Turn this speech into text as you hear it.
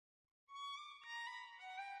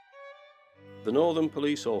The Northern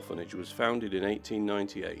Police Orphanage was founded in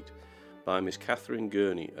 1898 by Miss Catherine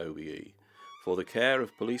Gurney, OBE, for the care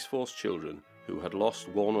of police force children who had lost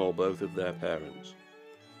one or both of their parents.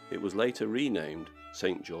 It was later renamed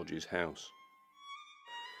St George's House.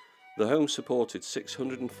 The home supported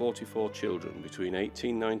 644 children between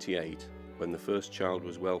 1898, when the first child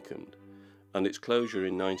was welcomed, and its closure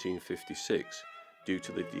in 1956 due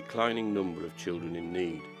to the declining number of children in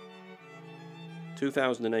need.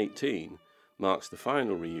 2018 marks the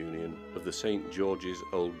final reunion of the St George's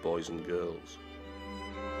Old Boys and Girls.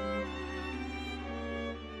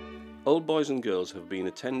 Old Boys and Girls have been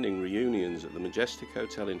attending reunions at the Majestic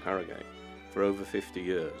Hotel in Harrogate for over 50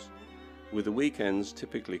 years, with the weekends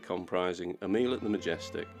typically comprising a meal at the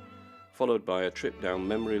Majestic, followed by a trip down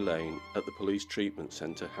memory lane at the Police Treatment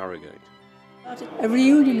Centre, Harrogate. A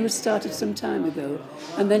reunion was started some time ago,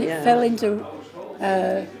 and then it fell into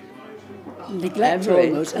neglect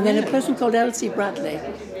almost, and then a person called Elsie Bradley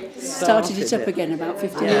started it up again about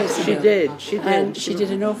 50 years ago. She did. And she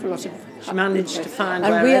did an awful lot of... She managed to find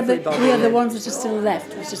and where we everybody are the ones that are still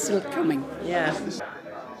left, which are still coming. Yeah.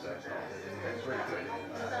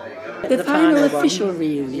 The final official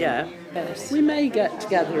reunion. Yeah. Yes. We may get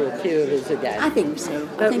together a few of us again. I think so.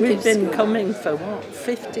 But we've been coming for what,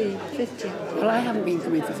 50? Well, I haven't been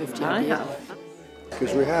coming for 50 years. I have.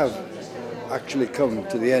 Because we have actually come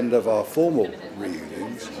to the end of our formal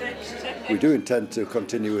reunions. We do intend to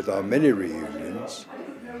continue with our mini reunions,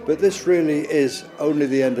 but this really is only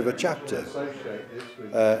the end of a chapter.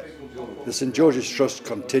 The St George's Trust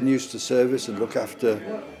continues to service and look after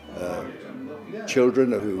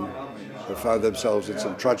children who have found themselves in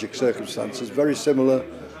some tragic circumstances, very similar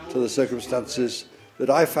to the circumstances that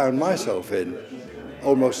I found myself in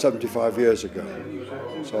almost 75 years ago.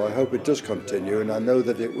 So I hope it does continue, and I know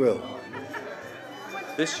that it will.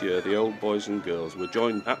 This year, the Old Boys and Girls were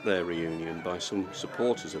joined at their reunion by some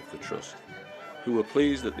supporters of the Trust, who were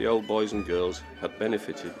pleased that the Old Boys and Girls had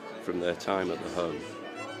benefited from their time at the home,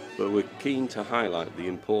 but were keen to highlight the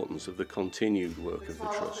importance of the continued work of the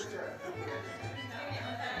Trust.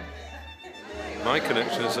 My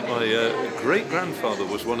connection is that my great-grandfather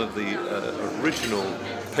was one of the original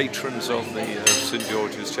patrons of the St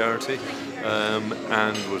George's charity,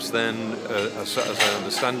 and was then, as I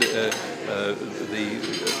understand it, the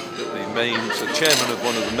chairman of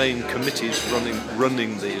one of the main committees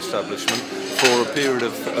running the establishment for a period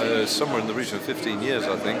of somewhere in the region of 15 years,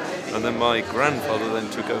 I think. And then my grandfather then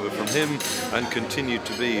took over from him and continued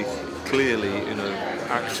to be clearly,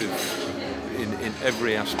 active in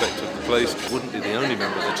every aspect of the place. Wouldn't be the only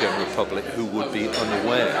member of the general public who would be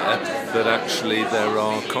unaware that actually there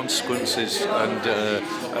are consequences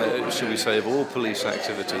and, shall we say, of all police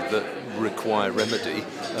activity that require remedy,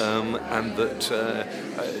 and that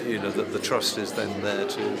that the trust is then there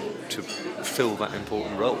to fill that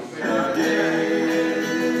important role.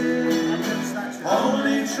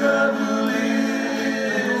 Only trouble is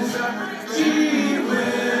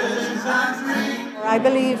I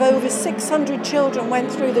believe over 600 children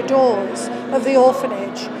went through the doors of the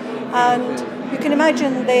orphanage, and you can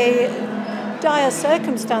imagine the dire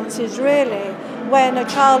circumstances really when a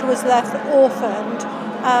child was left orphaned,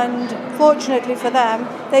 and fortunately for them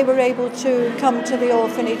they were able to come to the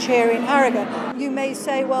orphanage here in Harrogate. You may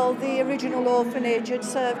say, well, the original orphanage had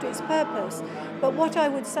served its purpose, but what I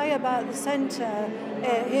would say about the centre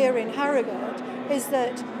here in Harrogate is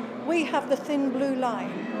that we have the thin blue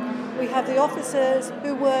line. We have the officers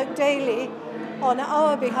who work daily on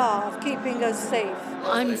our behalf, keeping us safe.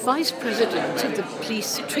 I'm Vice President of the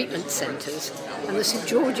Police Treatment Centres, and the St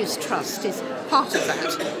George's Trust is part of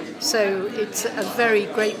that. So it's a very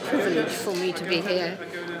great privilege for me to be here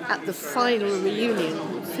at the final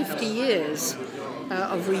reunion, 50 years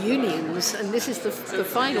of reunions, and this is the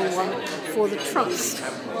final one for the Trust.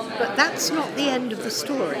 But that's not the end of the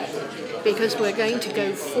story, because we're going to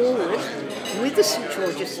go forward with the St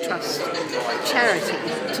George's Trust charity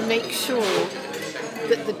to make sure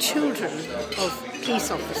that the children of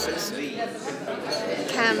police officers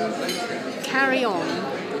can carry on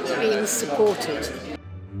being supported.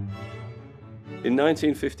 In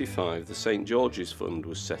 1955, the St George's Fund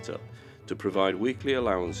was set up to provide weekly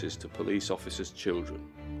allowances to police officers'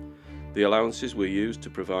 children. The allowances were used to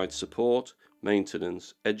provide support,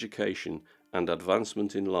 maintenance, education and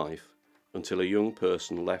advancement in life until a young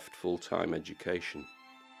person left full-time education.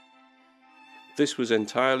 This was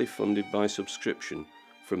entirely funded by subscription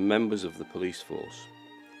from members of the police force.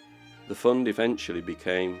 The fund eventually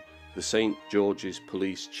became the St George's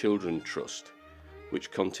Police Children Trust,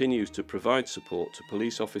 which continues to provide support to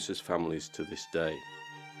police officers' families to this day.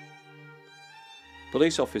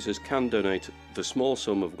 Police officers can donate the small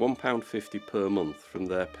sum of £1.50 per month from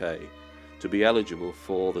their pay to be eligible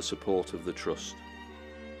for the support of the Trust.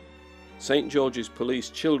 St George's Police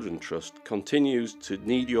Children Trust continues to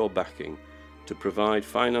need your backing to provide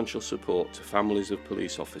financial support to families of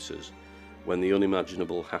police officers when the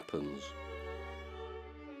unimaginable happens.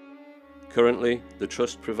 Currently, the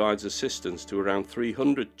Trust provides assistance to around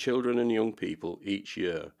 300 children and young people each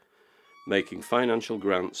year, making financial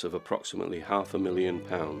grants of approximately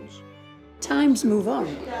 £500,000. Times move on.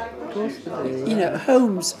 You know,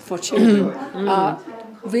 homes for children are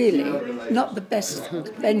really not the best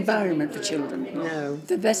environment for children. No.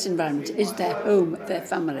 The best environment is their home, their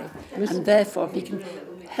family, and therefore we can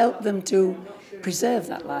help them to preserve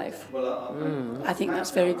that life. I think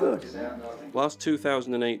that's very good. Whilst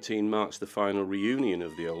 2018 marks the final reunion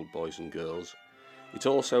of the old boys and girls, it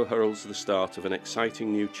also heralds the start of an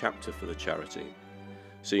exciting new chapter for the charity,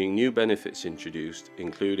 seeing new benefits introduced,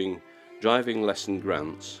 including driving lesson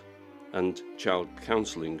grants and child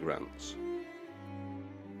counselling grants.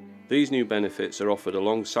 These new benefits are offered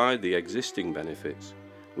alongside the existing benefits,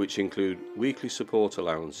 which include weekly support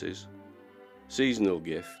allowances, seasonal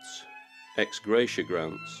gifts, ex gratia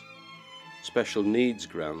grants, special needs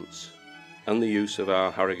grants, and the use of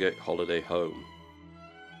our Harrogate Holiday Home.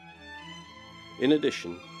 In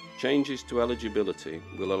addition, changes to eligibility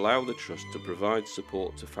will allow the Trust to provide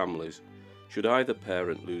support to families should either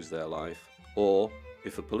parent lose their life, or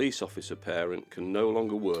if a police officer parent can no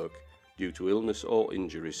longer work due to illness or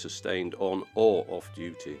injuries sustained on or off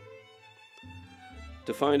duty.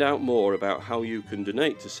 To find out more about how you can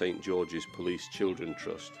donate to St George's Police Children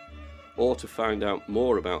Trust, or to find out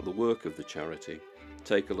more about the work of the charity,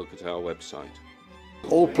 take a look at our website.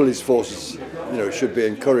 All police forces, should be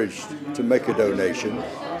encouraged to make a donation.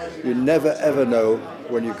 You never ever know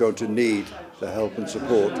when you're going to need the help and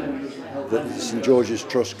support that the St George's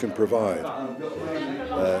Trust can provide.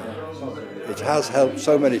 It has helped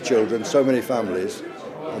so many children, so many families,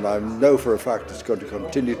 and I know for a fact it's going to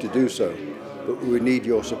continue to do so, but we need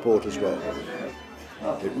your support as well.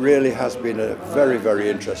 It really has been a very, very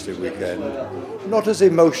interesting weekend. Not as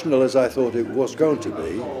emotional as I thought it was going to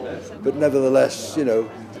be, but nevertheless,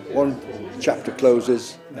 one chapter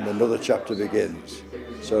closes and another chapter begins.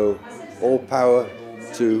 So all power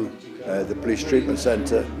to the Police Treatment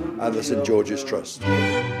Centre and the St George's Trust.